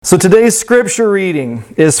So today's scripture reading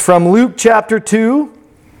is from Luke chapter 2,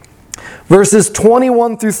 verses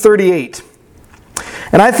 21 through 38.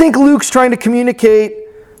 And I think Luke's trying to communicate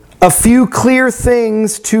a few clear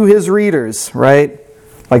things to his readers, right?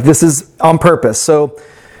 Like this is on purpose. So,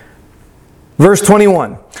 verse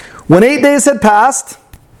 21. When 8 days had passed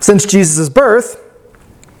since Jesus' birth,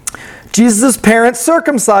 Jesus' parents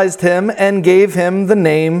circumcised him and gave him the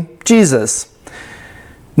name Jesus.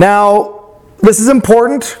 Now, this is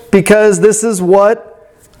important because this is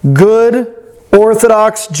what good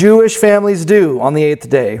Orthodox Jewish families do on the 8th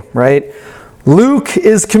day, right? Luke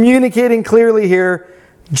is communicating clearly here,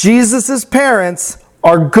 Jesus' parents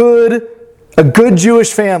are a good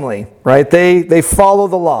Jewish family, right? They follow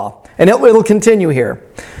the law. And it'll continue here.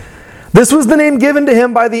 This was the name given to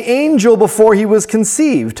him by the angel before he was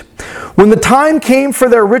conceived. When the time came for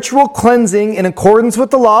their ritual cleansing in accordance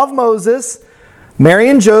with the law of Moses, Mary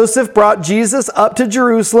and Joseph brought Jesus up to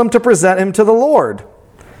Jerusalem to present him to the Lord.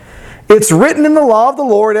 It's written in the law of the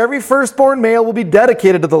Lord, every firstborn male will be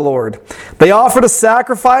dedicated to the Lord. They offered a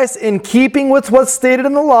sacrifice in keeping with what's stated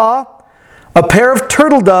in the law, a pair of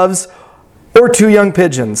turtle doves or 2 young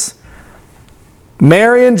pigeons.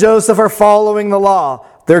 Mary and Joseph are following the law.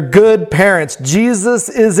 They're good parents. Jesus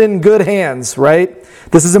is in good hands, right?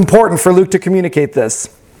 This is important for Luke to communicate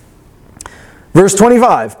this. Verse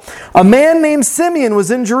 25. A man named Simeon was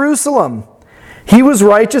in Jerusalem. He was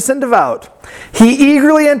righteous and devout. He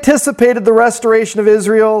eagerly anticipated the restoration of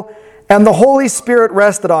Israel, and the Holy Spirit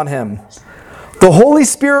rested on him. The Holy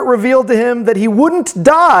Spirit revealed to him that he wouldn't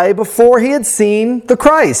die before he had seen the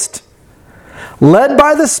Christ. Led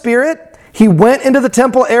by the Spirit, he went into the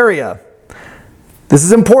temple area. This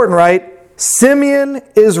is important, right? Simeon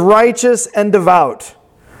is righteous and devout.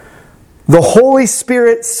 The Holy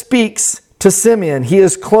Spirit speaks to Simeon. He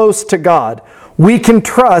is close to God. We can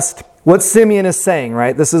trust what Simeon is saying,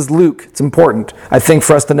 right? This is Luke. It's important, I think,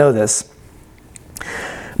 for us to know this.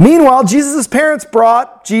 Meanwhile, Jesus' parents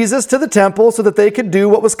brought Jesus to the temple so that they could do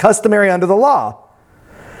what was customary under the law.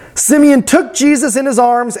 Simeon took Jesus in his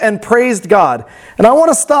arms and praised God. And I want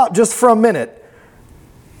to stop just for a minute.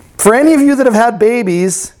 For any of you that have had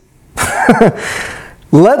babies,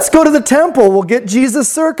 let's go to the temple. We'll get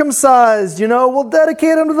Jesus circumcised. We'll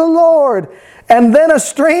dedicate him to the Lord. And then a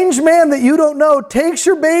strange man that you don't know takes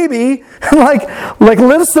your baby and like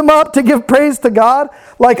lifts him up to give praise to God.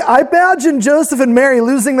 I imagine Joseph and Mary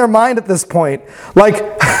losing their mind at this point.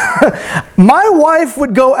 My wife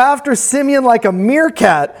would go after Simeon like a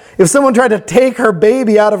meerkat if someone tried to take her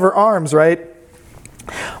baby out of her arms, right?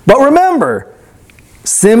 But remember,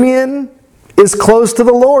 Simeon is close to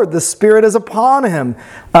the Lord. The Spirit is upon him.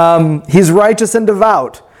 He's righteous and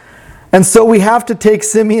devout. And so we have to take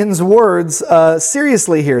Simeon's words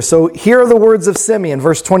seriously here. So here are the words of Simeon,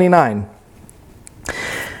 verse 29.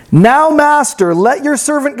 Now, Master, let your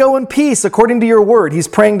servant go in peace according to your word. He's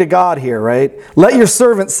praying to God here, right? Let your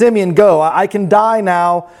servant Simeon go. I can die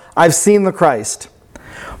now. I've seen the Christ.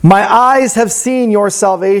 My eyes have seen your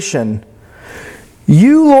salvation.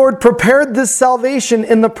 You, Lord, prepared this salvation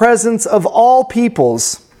in the presence of all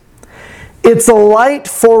peoples. It's a light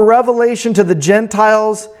for revelation to the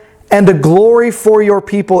Gentiles and a glory for your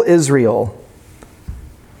people Israel.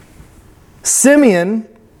 Simeon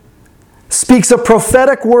speaks a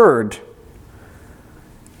prophetic word.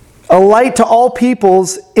 A light to all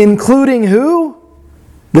peoples, including who?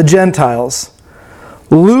 The Gentiles.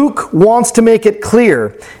 Luke wants to make it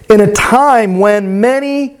clear. In a time when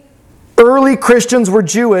many early Christians were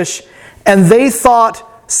Jewish and they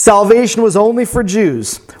thought salvation was only for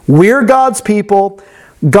Jews. We're God's people.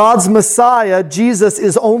 God's Messiah, Jesus,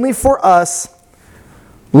 is only for us.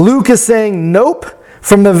 Luke is saying, nope.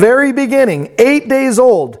 From the very beginning, 8 days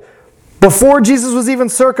old, before Jesus was even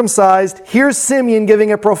circumcised, here's Simeon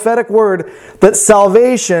giving a prophetic word that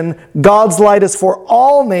salvation, God's light, is for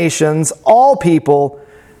all nations, all people,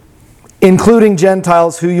 including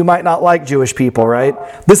Gentiles who you might not like Jewish people, right?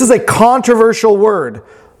 This is a controversial word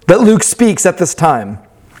that Luke speaks at this time.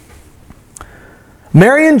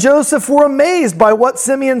 Mary and Joseph were amazed by what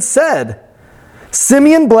Simeon said.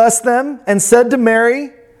 Simeon blessed them and said to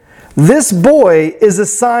Mary, "This boy is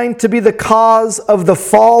assigned to be the cause of the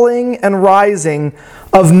falling and rising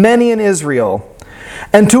of many in Israel,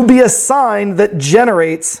 and to be a sign that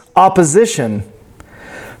generates opposition,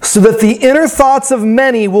 so that the inner thoughts of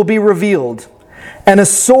many will be revealed, and a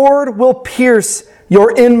sword will pierce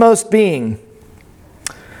your inmost being."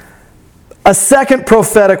 A second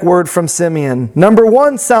prophetic word from Simeon. Number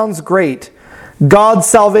one sounds great. God's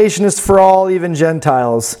salvation is for all, even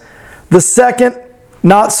Gentiles. The second,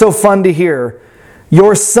 not so fun to hear.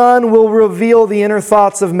 Your son will reveal the inner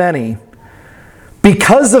thoughts of many.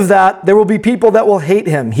 Because of that, there will be people that will hate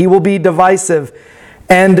him. He will be divisive,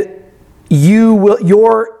 and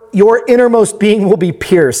your innermost being will be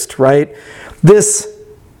pierced, right? This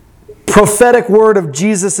prophetic word of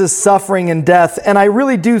Jesus' suffering and death. And I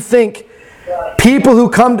really do think people who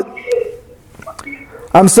come to...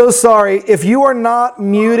 I'm so sorry. If you are not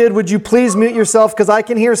muted, would you please mute yourself? Because I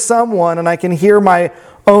can hear someone and I can hear my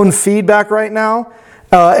own feedback right now.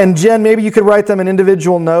 And Jen, maybe you could write them an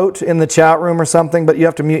individual note in the chat room or something, but you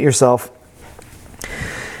have to mute yourself.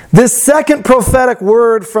 This second prophetic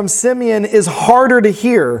word from Simeon is harder to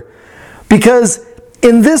hear because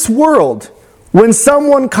in this world, when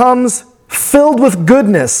someone comes filled with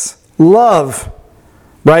goodness, love,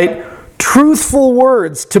 right, truthful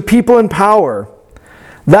words to people in power,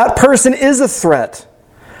 that person is a threat.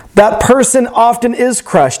 That person often is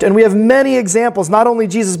crushed. And we have many examples, not only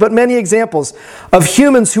Jesus, but many examples of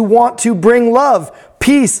humans who want to bring love,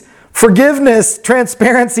 peace, forgiveness,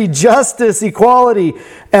 transparency, justice, equality,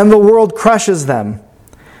 and the world crushes them.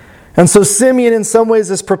 And so Simeon in some ways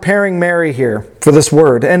is preparing Mary here for this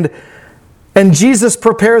word. And Jesus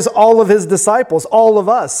prepares all of his disciples, all of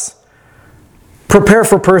us. Prepare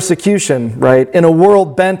for persecution, right? In a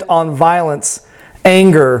world bent on violence,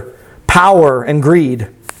 anger, power, and greed.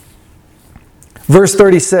 Verse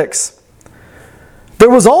 36. There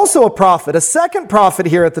was also a prophet, a second prophet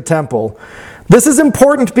here at the temple. This is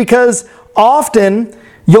important because often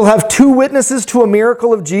you'll have two witnesses to a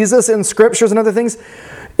miracle of Jesus in scriptures and other things.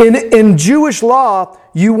 In Jewish law,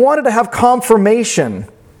 you wanted to have confirmation,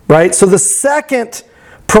 right? So the second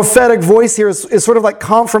prophetic voice here is sort of like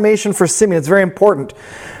confirmation for Simeon. It's very important.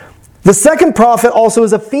 The second prophet also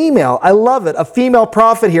is a female. I love it. A female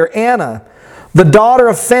prophet here, Anna, the daughter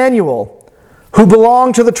of Phanuel, who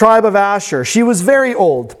belonged to the tribe of Asher. She was very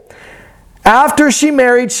old. After she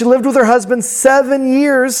married, she lived with her husband 7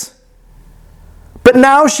 years, but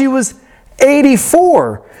now she was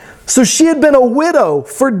 84. So she had been a widow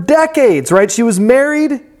for decades, right? She was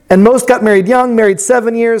married, and most got married young, married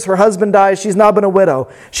 7 years. Her husband dies. She's now been a widow.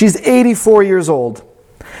 She's 84 years old.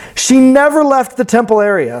 She never left the temple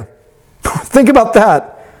area. Think about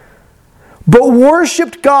that. But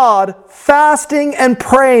worshiped God, fasting and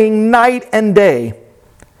praying night and day.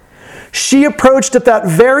 She approached at that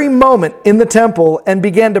very moment in the temple and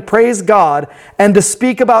began to praise God and to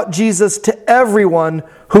speak about Jesus to everyone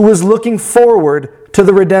who was looking forward to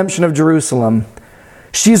the redemption of Jerusalem.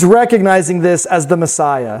 She's recognizing this as the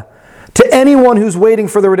Messiah. To anyone who's waiting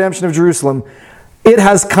for the redemption of Jerusalem, it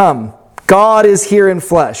has come. God is here in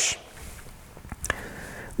flesh.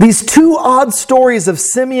 These two odd stories of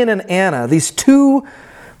Simeon and Anna, these two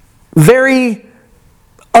very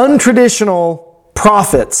untraditional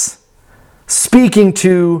prophets speaking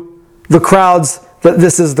to the crowds that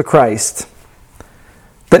this is the Christ,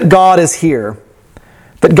 that God is here,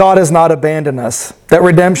 that God has not abandoned us, that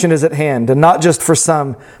redemption is at hand, and not just for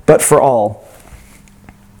some, but for all.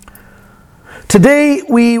 Today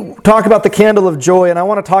we talk about the candle of joy, and I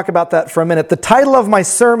want to talk about that for a minute. The title of my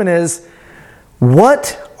sermon is,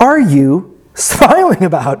 "What are you smiling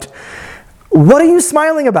about?" What are you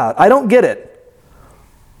smiling about? I don't get it.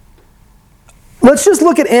 Let's just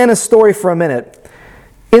look at Anna's story for a minute.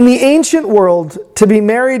 In the ancient world, to be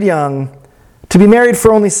married young, to be married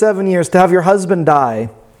for only 7 years, to have your husband die,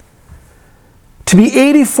 to be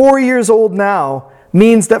 84 years old now,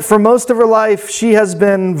 means that for most of her life, she has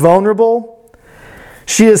been vulnerable.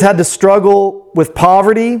 She has had to struggle with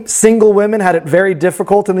poverty. Single women had it very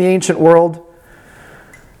difficult in the ancient world.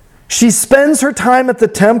 She spends her time at the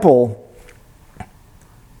temple.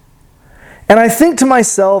 And I think to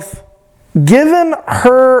myself, given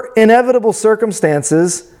her inevitable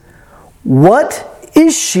circumstances, what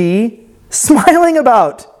is she smiling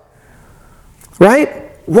about?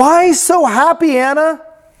 Right? Why so happy, Anna?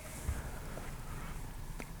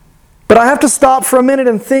 But I have to stop for a minute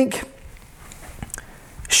and think.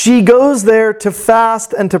 She goes there to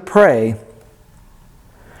fast and to pray.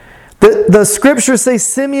 The scriptures say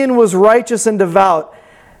Simeon was righteous and devout.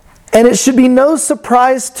 And it should be no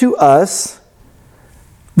surprise to us,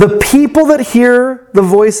 the people that hear the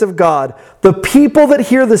voice of God, the people that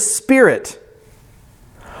hear the Spirit,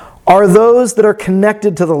 are those that are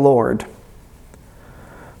connected to the Lord.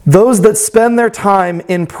 Those that spend their time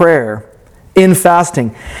in prayer, in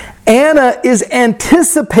fasting. Anna is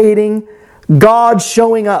anticipating God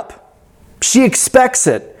showing up. She expects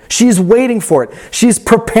it. She's waiting for it. She's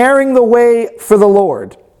preparing the way for the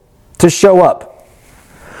Lord to show up.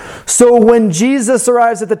 So when Jesus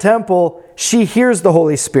arrives at the temple, she hears the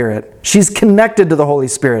Holy Spirit. She's connected to the Holy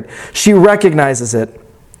Spirit. She recognizes it.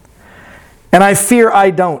 And I fear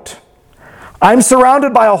I don't. I'm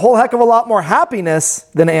surrounded by a whole heck of a lot more happiness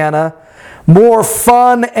than Anna, more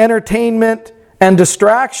fun, entertainment, and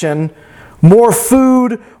distraction, more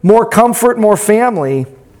food, more comfort, more family.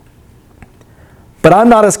 But I'm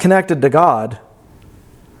not as connected to God.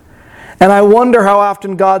 And I wonder how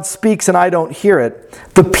often God speaks and I don't hear it.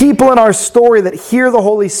 The people in our story that hear the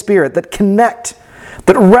Holy Spirit, that connect,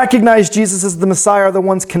 that recognize Jesus as the Messiah are the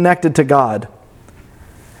ones connected to God.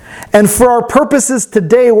 And for our purposes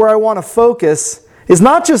today, where I want to focus is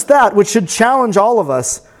not just that, which should challenge all of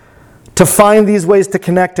us to find these ways to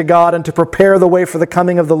connect to God and to prepare the way for the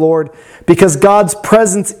coming of the Lord, because God's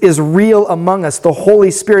presence is real among us. The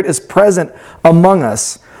Holy Spirit is present among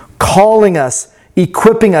us, calling us,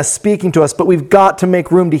 equipping us, speaking to us, but we've got to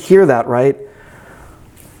make room to hear that, right?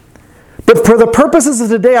 But for the purposes of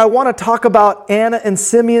today, I want to talk about Anna and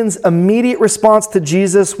Simeon's immediate response to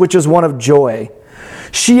Jesus, which is one of joy.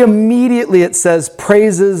 She immediately, it says,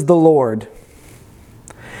 praises the Lord.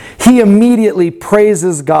 He immediately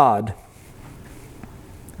praises God.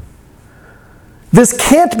 This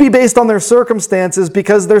can't be based on their circumstances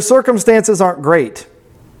because their circumstances aren't great.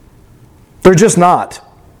 They're just not.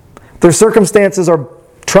 Their circumstances are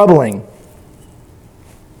troubling.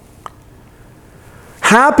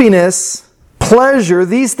 Happiness, pleasure,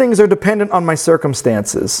 these things are dependent on my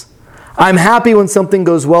circumstances. I'm happy when something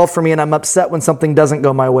goes well for me and I'm upset when something doesn't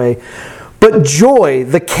go my way. But joy,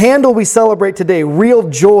 the candle we celebrate today, real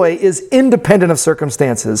joy, is independent of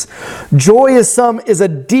circumstances. Joy is a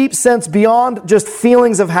deep sense beyond just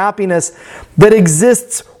feelings of happiness that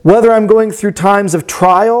exists whether I'm going through times of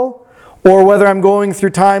trial or whether I'm going through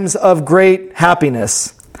times of great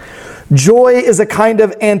happiness. Joy is a kind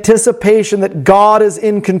of anticipation that God is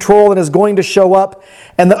in control and is going to show up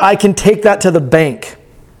and that I can take that to the bank.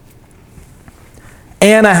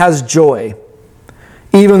 Anna has joy,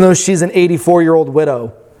 even though she's an 84-year-old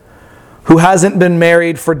widow who hasn't been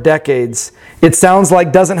married for decades. It sounds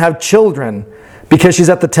like doesn't have children because she's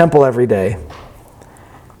at the temple every day.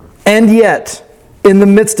 And yet, in the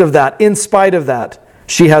midst of that, in spite of that,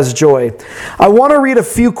 she has joy. I want to read a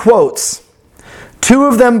few quotes. 2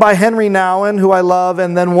 of them by Henry Nouwen, who I love,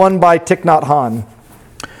 and then one by Thich Nhat Hanh.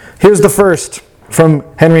 Here's the first from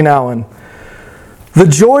Henry Nouwen. The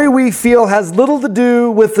joy we feel has little to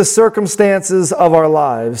do with the circumstances of our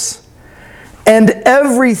lives and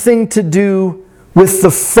everything to do with the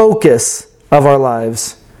focus of our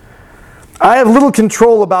lives. I have little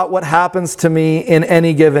control about what happens to me in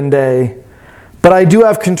any given day, but I do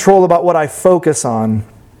have control about what I focus on.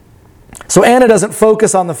 So Anna doesn't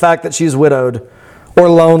focus on the fact that she's widowed or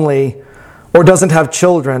lonely or doesn't have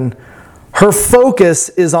children. Her focus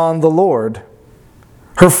is on the Lord.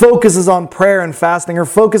 Her focus is on prayer and fasting. Her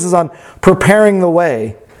focus is on preparing the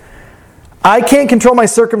way. I can't control my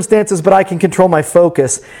circumstances, but I can control my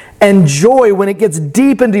focus. And joy, when it gets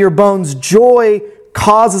deep into your bones, joy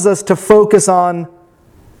causes us to focus on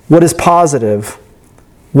what is positive,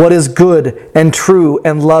 what is good and true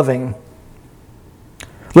and loving.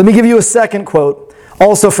 Let me give you a second quote,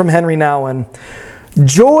 also from Henry Nouwen.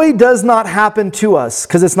 Joy does not happen to us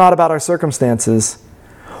because it's not about our circumstances.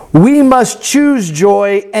 We must choose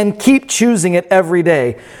joy and keep choosing it every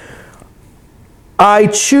day. I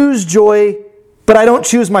choose joy, but I don't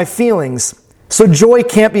choose my feelings. So joy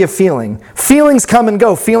can't be a feeling. Feelings come and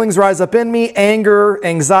go. Feelings rise up in me, anger,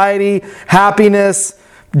 anxiety, happiness,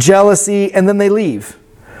 jealousy, and then they leave.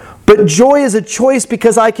 But joy is a choice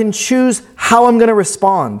because I can choose how I'm going to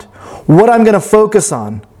respond, what I'm going to focus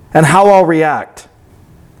on, and how I'll react.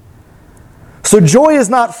 So joy is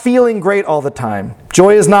not feeling great all the time.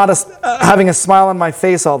 Joy is not having a smile on my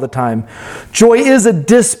face all the time. Joy is a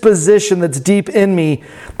disposition that's deep in me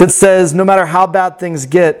that says no matter how bad things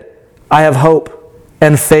get, I have hope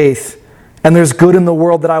and faith. And there's good in the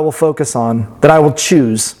world that I will focus on, that I will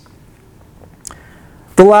choose.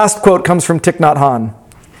 The last quote comes from Thich Nhat Hanh.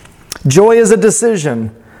 Joy is a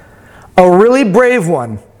decision, a really brave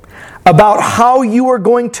one, about how you are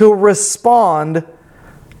going to respond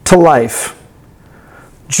to life.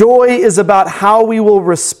 Joy is about how we will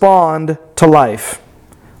respond to life,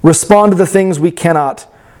 respond to the things we cannot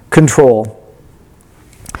control.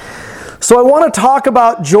 So I want to talk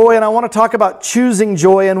about joy, and I want to talk about choosing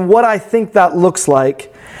joy and what I think that looks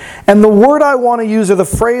like. And the word I want to use, or the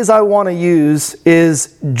phrase I want to use,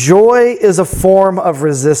 is joy is a form of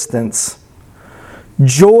resistance.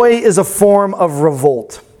 Joy is a form of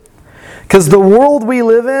revolt. Because the world we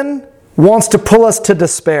live in wants to pull us to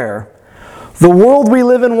despair. The world we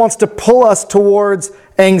live in wants to pull us towards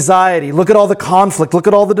anxiety. Look at all the conflict. Look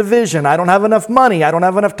at all the division. I don't have enough money. I don't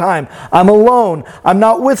have enough time. I'm alone. I'm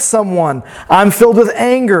not with someone. I'm filled with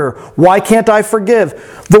anger. Why can't I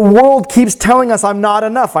forgive? The world keeps telling us I'm not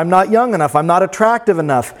enough. I'm not young enough. I'm not attractive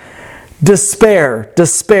enough. Despair,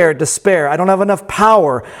 despair, despair. I don't have enough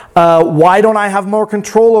power. Why don't I have more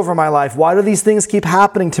control over my life? Why do these things keep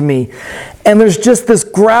happening to me? And there's just this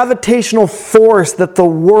gravitational force that the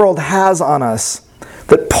world has on us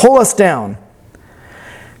that pull us down.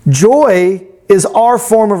 Joy is our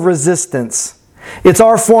form of resistance. It's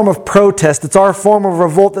our form of protest. It's our form of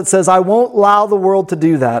revolt that says, I won't allow the world to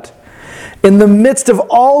do that. In the midst of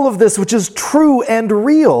all of this, which is true and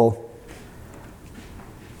real,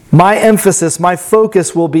 my emphasis, my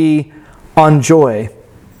focus will be on joy,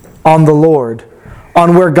 on the Lord,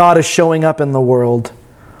 on where God is showing up in the world,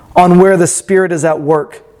 on where the Spirit is at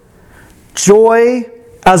work. Joy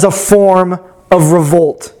as a form of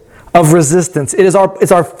revolt, of resistance. It's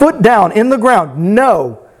our foot down in the ground.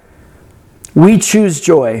 No, we choose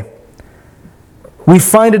joy. We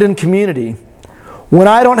find it in community. When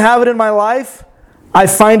I don't have it in my life, I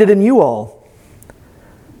find it in you all.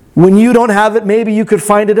 When you don't have it, maybe you could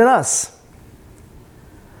find it in us.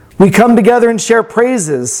 We come together and share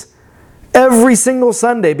praises every single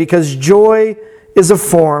Sunday because joy is a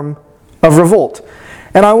form of revolt.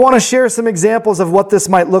 And I want to share some examples of what this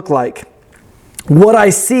might look like. What I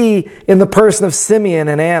see in the person of Simeon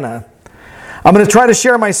and Anna. I'm going to try to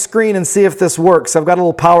share my screen and see if this works. I've got a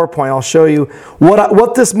little PowerPoint. I'll show you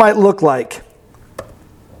what this might look like.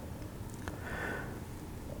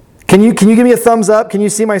 Can you give me a thumbs up? Can you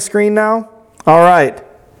see my screen now? All right.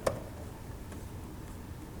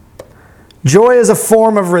 Joy is a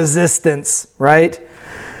form of resistance, right?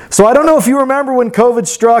 So I don't know if you remember when COVID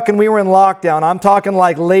struck and we were in lockdown. I'm talking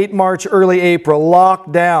like late March, early April,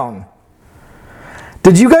 lockdown.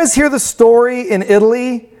 Did you guys hear the story in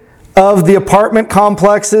Italy of the apartment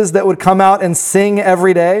complexes that would come out and sing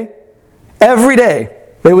every day? Every day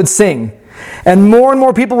they would sing. And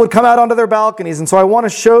more people would come out onto their balconies. And so I want to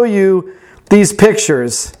show you these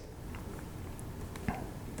pictures.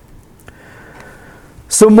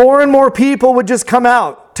 So more and more people would just come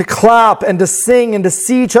out to clap and to sing and to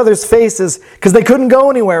see each other's faces because they couldn't go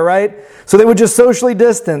anywhere, right? So they would just socially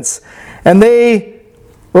distance. And where'd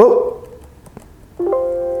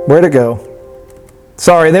it go?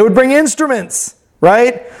 Sorry, they would bring instruments,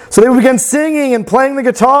 right? So they would begin singing and playing the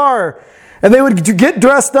guitar. And they would get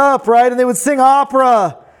dressed up, right? And they would sing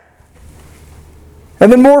opera.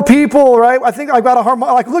 And then more people, right? I think I've got a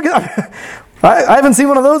harmonica. Like, look at I haven't seen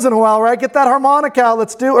one of those in a while, right? Get that harmonica out.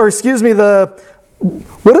 Let's do, or excuse me,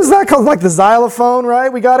 what is that called? Like the xylophone,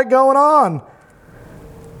 right? We got it going on.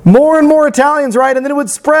 More and more Italians, right? And then it would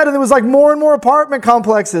spread, and there was like more and more apartment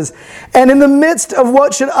complexes. And in the midst of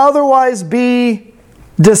what should otherwise be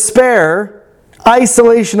despair,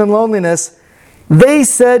 isolation, and loneliness, they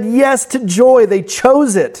said yes to joy. They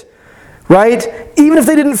chose it, right? Even if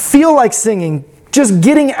they didn't feel like singing, just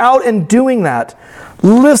getting out and doing that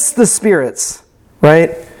lifts the spirits,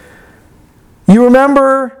 right? You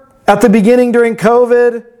remember at the beginning during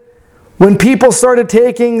COVID when people started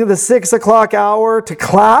taking the 6 o'clock hour to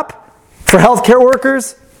clap for healthcare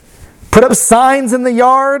workers, put up signs in the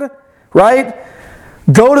yard, right?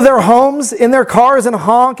 Go to their homes in their cars and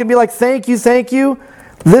honk and be like, thank you, thank you.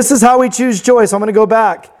 This is how we choose joy. So I'm going to go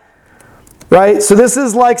back. Right? So this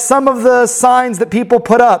is like some of the signs that people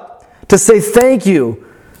put up to say thank you.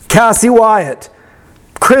 Cassie Wyatt,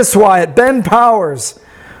 Chris Wyatt, Ben Powers,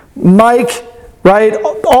 Mike, right?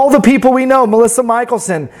 All the people we know, Melissa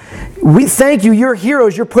Michelson. We thank you. You're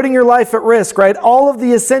heroes. You're putting your life at risk, right? All of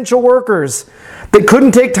the essential workers that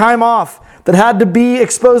couldn't take time off, that had to be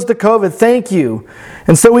exposed to COVID. Thank you.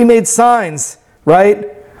 And so we made signs,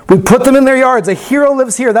 right? We put them in their yards. A hero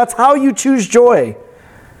lives here. That's how you choose joy.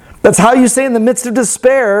 That's how you say in the midst of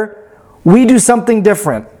despair, we do something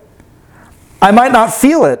different. I might not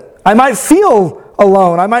feel it. I might feel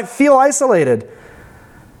alone. I might feel isolated.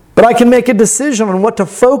 But I can make a decision on what to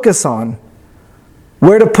focus on,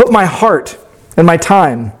 where to put my heart and my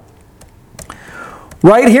time.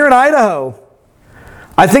 Right here in Idaho,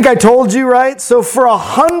 I think I told you, right? So for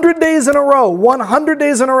 100 days in a row, 100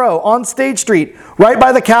 days in a row, on State Street, right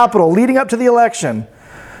by the Capitol, leading up to the election.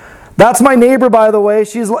 That's my neighbor, by the way.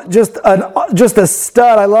 She's just a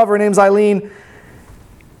stud. I love her. Her name's Eileen.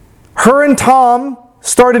 Her and Tom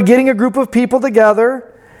started getting a group of people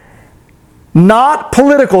together, not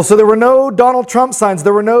political. So there were no Donald Trump signs.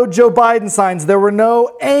 There were no Joe Biden signs. There were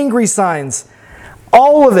no angry signs.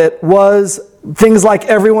 All of it was things like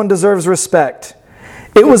everyone deserves respect.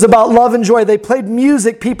 It was about love and joy. They played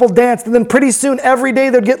music, people danced, and then pretty soon, every day,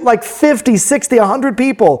 they'd get like 50, 60, 100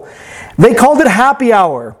 people. They called it happy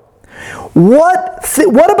hour.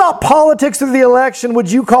 What about politics through the election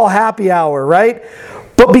would you call happy hour, right?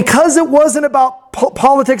 But because it wasn't about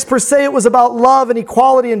politics per se, it was about love and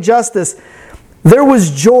equality and justice, there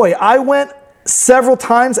was joy. I went several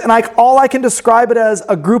times, and all I can describe it as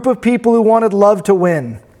a group of people who wanted love to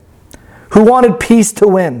win, who wanted peace to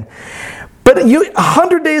win. But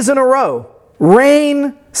 100 days in a row,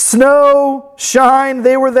 rain, snow, shine,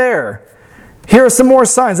 they were there. Here are some more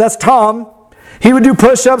signs. That's Tom. He would do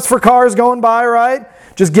push-ups for cars going by, right?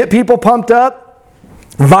 Just get people pumped up.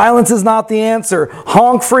 Violence is not the answer.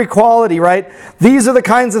 Honk for equality, right? These are the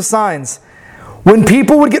kinds of signs. When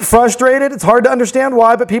people would get frustrated, it's hard to understand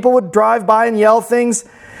why, but people would drive by and yell things.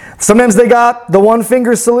 Sometimes they got the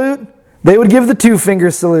one-finger salute. They would give the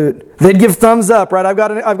two-finger salute. They'd give thumbs up, right? I've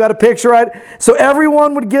got a picture, right? So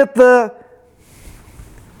everyone would get the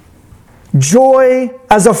joy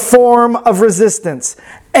as a form of resistance.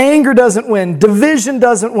 Anger doesn't win. Division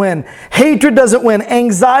doesn't win. Hatred doesn't win.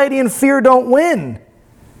 Anxiety and fear don't win.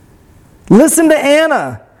 Listen to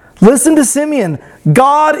Anna. Listen to Simeon.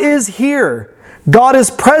 God is here. God is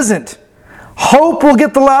present. Hope will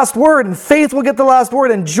get the last word, and faith will get the last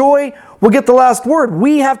word, and joy will get the last word.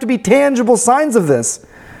 We have to be tangible signs of this.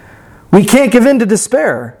 We can't give in to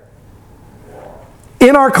despair.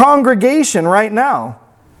 In our congregation right now,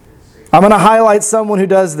 I'm going to highlight someone who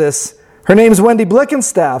does this. Her name is Wendy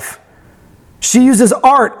Blickenstaff. She uses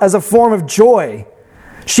art as a form of joy.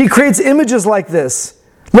 She creates images like this.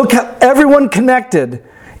 Look how everyone connected.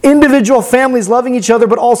 Individual families loving each other,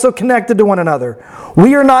 but also connected to one another.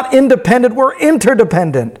 We are not independent, we're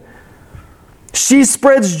interdependent. She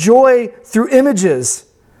spreads joy through images.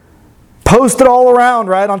 Posted all around,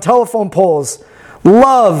 right, on telephone poles.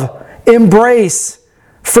 Love, embrace,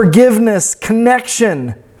 forgiveness,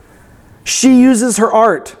 connection. She uses her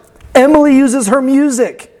art. Emily uses her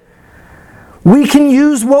music. We can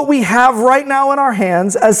use what we have right now in our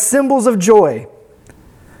hands as symbols of joy.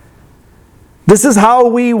 This is how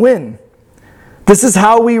we win. This is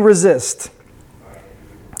how we resist.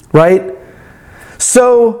 Right?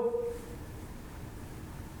 So,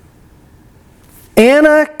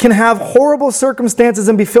 Anna can have horrible circumstances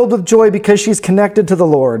and be filled with joy because she's connected to the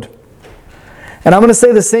Lord. And I'm going to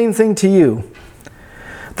say the same thing to you.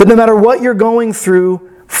 That no matter what you're going through,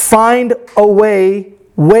 find a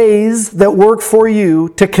ways that work for you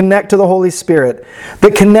to connect to the Holy Spirit,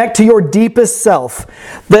 that connect to your deepest self,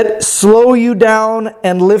 that slow you down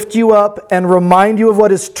and lift you up and remind you of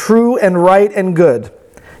what is true and right and good.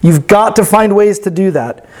 You've got to find ways to do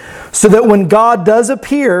that, so that when God does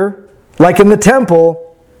appear, like in the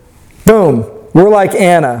temple, boom, we're like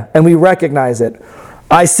Anna and we recognize it.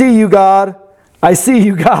 I see you, God. I see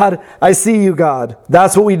you, God. I see you, God.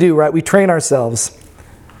 That's what we do, right? We train ourselves.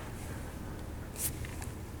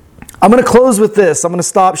 I'm going to close with this. I'm going to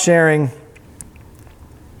stop sharing.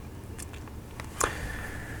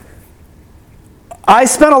 I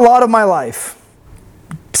spent a lot of my life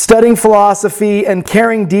studying philosophy and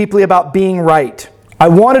caring deeply about being right. I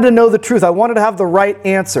wanted to know the truth. I wanted to have the right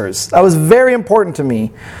answers. That was very important to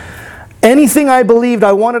me. Anything I believed,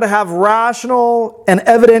 I wanted to have rational and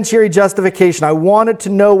evidentiary justification. I wanted to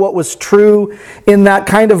know what was true in that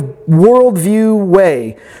kind of worldview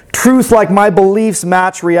way. Truth like my beliefs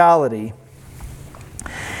match reality.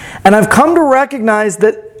 And I've come to recognize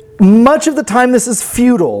that much of the time this is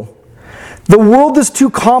futile. The world is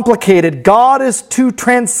too complicated. God is too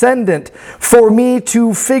transcendent for me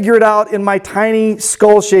to figure it out in my tiny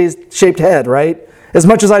skull-shaped head, right? As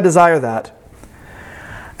much as I desire that.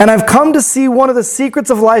 And I've come to see one of the secrets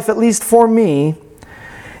of life, at least for me,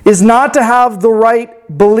 is not to have the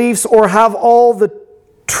right beliefs or have all the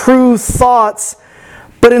true thoughts,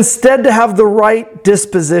 but instead to have the right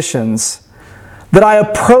dispositions. That I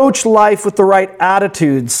approach life with the right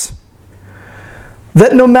attitudes.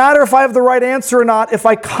 That no matter if I have the right answer or not, if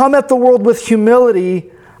I come at the world with humility,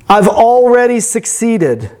 I've already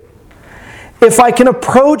succeeded. If I can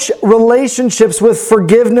approach relationships with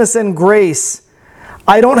forgiveness and grace,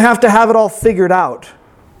 I don't have to have it all figured out.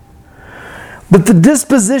 But the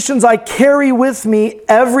dispositions I carry with me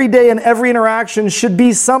every day in every interaction should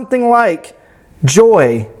be something like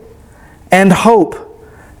joy and hope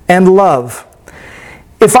and love.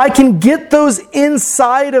 If I can get those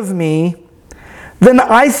inside of me, then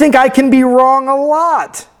I think I can be wrong a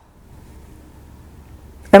lot.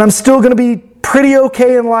 And I'm still going to be pretty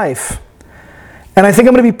okay in life. And I think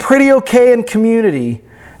I'm going to be pretty okay in community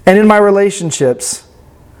and in my relationships.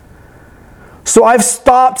 So I've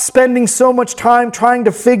stopped spending so much time trying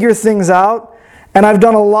to figure things out, and I've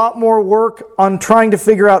done a lot more work on trying to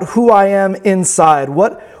figure out who I am inside.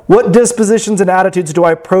 What dispositions and attitudes do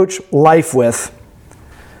I approach life with?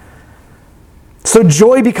 So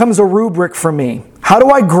joy becomes a rubric for me. How do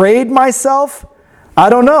I grade myself? I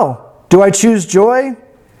don't know. Do I choose joy?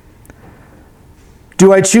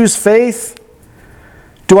 Do I choose faith?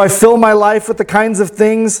 Do I fill my life with the kinds of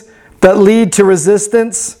things that lead to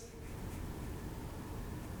resistance?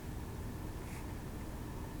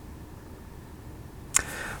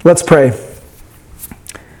 Let's pray.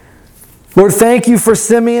 Lord, thank you for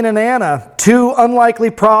Simeon and Anna, two unlikely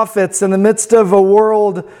prophets in the midst of a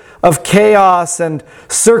world of chaos and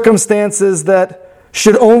circumstances that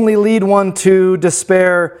should only lead one to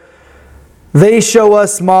despair. They show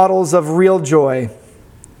us models of real joy,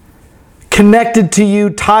 connected to you,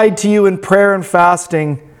 tied to you in prayer and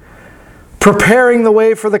fasting, preparing the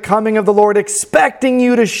way for the coming of the Lord, expecting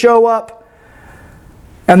you to show up.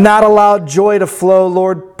 And that allowed joy to flow.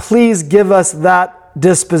 Lord, please give us that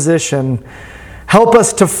disposition. Help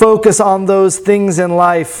us to focus on those things in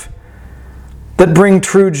life that bring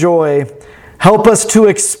true joy. Help us to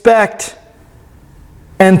expect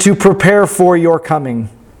and to prepare for your coming.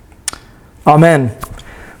 Amen.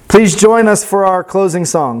 Please join us for our closing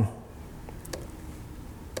song.